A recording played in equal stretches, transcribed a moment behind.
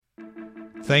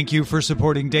Thank you for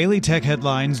supporting Daily Tech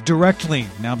Headlines directly.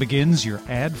 Now begins your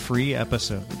ad-free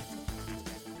episode.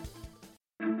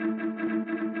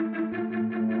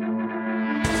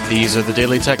 These are the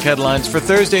Daily Tech Headlines for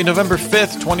Thursday, November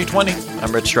 5th, 2020.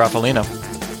 I'm Rich Straffolino.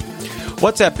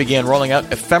 WhatsApp began rolling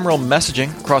out ephemeral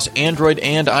messaging across Android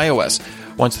and iOS.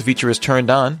 Once the feature is turned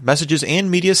on, messages and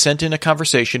media sent in a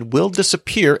conversation will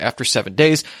disappear after 7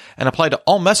 days and apply to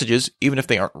all messages, even if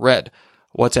they aren't read.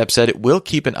 WhatsApp said it will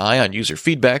keep an eye on user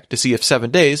feedback to see if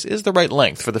 7 days is the right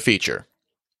length for the feature.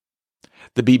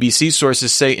 The BBC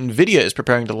sources say NVIDIA is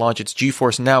preparing to launch its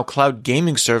GeForce Now cloud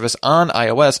gaming service on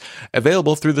iOS,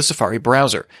 available through the Safari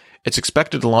browser. It's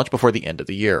expected to launch before the end of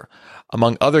the year.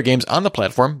 Among other games on the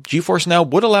platform, GeForce Now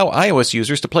would allow iOS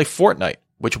users to play Fortnite,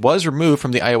 which was removed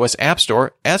from the iOS App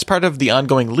Store as part of the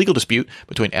ongoing legal dispute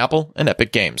between Apple and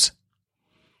Epic Games.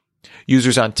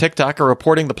 Users on TikTok are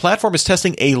reporting the platform is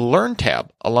testing a Learn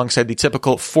tab alongside the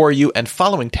typical For You and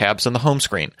Following tabs on the home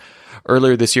screen.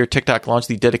 Earlier this year, TikTok launched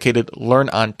the dedicated Learn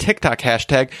on TikTok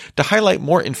hashtag to highlight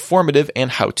more informative and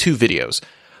how-to videos.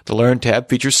 The Learn tab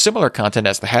features similar content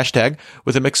as the hashtag,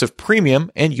 with a mix of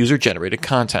premium and user-generated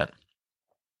content.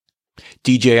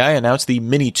 DJI announced the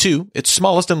Mini 2, its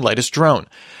smallest and lightest drone.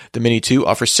 The Mini 2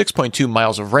 offers 6.2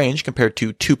 miles of range compared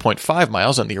to 2.5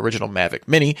 miles on the original Mavic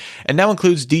Mini, and now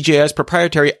includes DJI's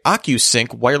proprietary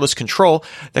OcuSync wireless control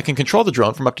that can control the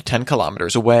drone from up to 10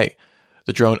 kilometers away.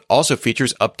 The drone also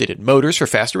features updated motors for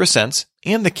faster ascents,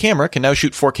 and the camera can now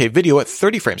shoot 4K video at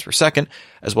 30 frames per second,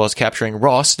 as well as capturing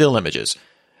raw still images.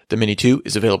 The Mini 2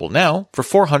 is available now for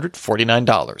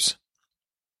 $449.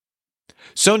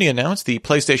 Sony announced the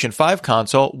PlayStation 5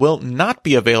 console will not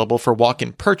be available for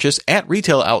walk-in purchase at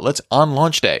retail outlets on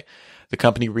launch day. The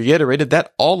company reiterated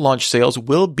that all launch sales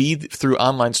will be through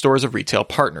online stores of retail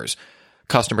partners.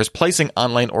 Customers placing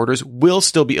online orders will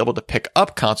still be able to pick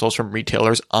up consoles from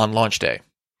retailers on launch day.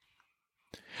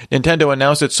 Nintendo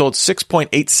announced it sold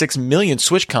 6.86 million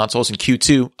Switch consoles in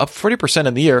Q2, up 40%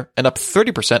 in the year and up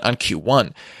 30% on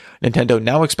Q1. Nintendo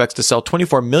now expects to sell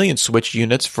 24 million Switch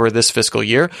units for this fiscal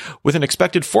year, with an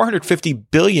expected 450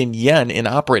 billion yen in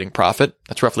operating profit.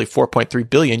 That's roughly $4.3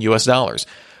 billion US dollars.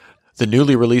 The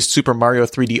newly released Super Mario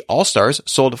 3D All-Stars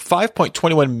sold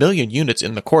 5.21 million units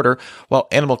in the quarter, while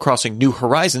Animal Crossing New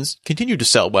Horizons continued to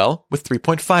sell well, with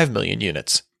 3.5 million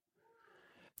units.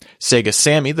 Sega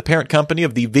Sammy, the parent company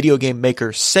of the video game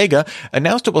maker Sega,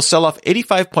 announced it will sell off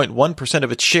 85.1%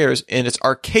 of its shares in its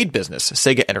arcade business,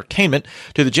 Sega Entertainment,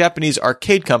 to the Japanese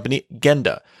arcade company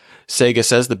Genda. Sega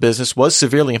says the business was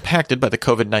severely impacted by the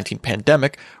COVID-19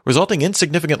 pandemic, resulting in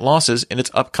significant losses in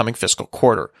its upcoming fiscal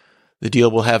quarter. The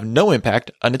deal will have no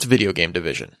impact on its video game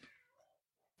division.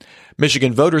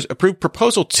 Michigan voters approved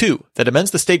Proposal 2 that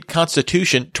amends the state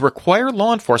constitution to require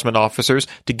law enforcement officers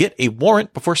to get a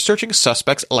warrant before searching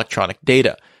suspects' electronic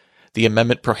data. The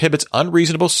amendment prohibits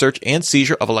unreasonable search and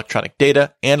seizure of electronic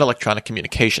data and electronic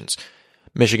communications.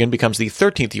 Michigan becomes the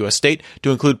 13th U.S. state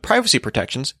to include privacy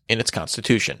protections in its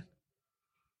constitution.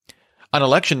 On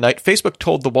election night, Facebook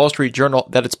told the Wall Street Journal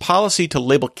that its policy to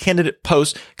label candidate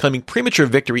posts claiming premature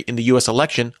victory in the U.S.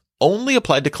 election only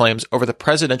applied to claims over the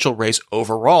presidential race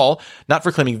overall, not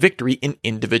for claiming victory in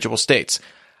individual states.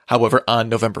 However, on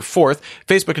November 4th,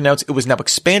 Facebook announced it was now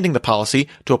expanding the policy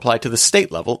to apply to the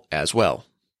state level as well.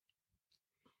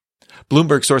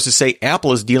 Bloomberg sources say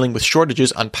Apple is dealing with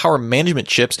shortages on power management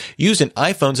chips used in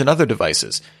iPhones and other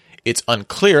devices. It's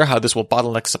unclear how this will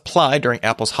bottleneck supply during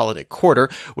Apple's holiday quarter,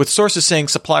 with sources saying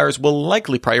suppliers will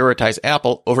likely prioritize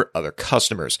Apple over other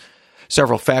customers.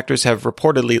 Several factors have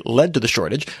reportedly led to the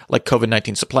shortage, like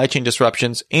COVID-19 supply chain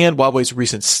disruptions and Huawei's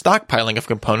recent stockpiling of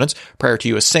components prior to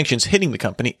U.S. sanctions hitting the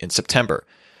company in September.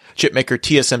 Chipmaker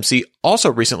TSMC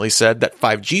also recently said that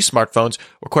 5G smartphones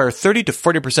require 30 to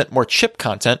 40% more chip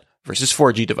content versus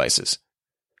 4G devices.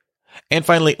 And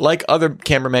finally, like other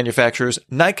camera manufacturers,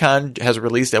 Nikon has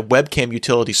released a webcam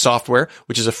utility software,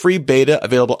 which is a free beta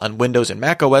available on Windows and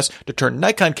macOS to turn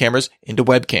Nikon cameras into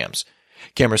webcams.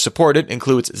 Cameras supported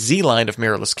include its Z line of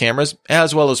mirrorless cameras,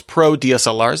 as well as pro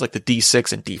DSLRs like the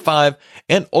D6 and D5,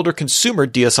 and older consumer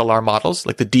DSLR models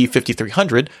like the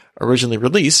D5300, originally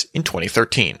released in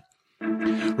 2013.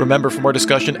 Remember, for more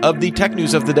discussion of the tech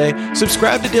news of the day,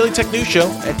 subscribe to Daily Tech News Show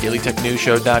at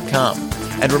dailytechnewsshow.com.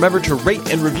 And remember to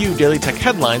rate and review Daily Tech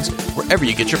Headlines wherever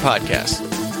you get your podcasts.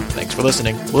 Thanks for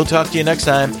listening. We'll talk to you next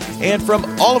time. And from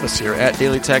all of us here at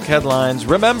Daily Tech Headlines,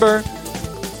 remember,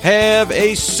 have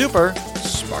a super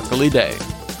sparkly day.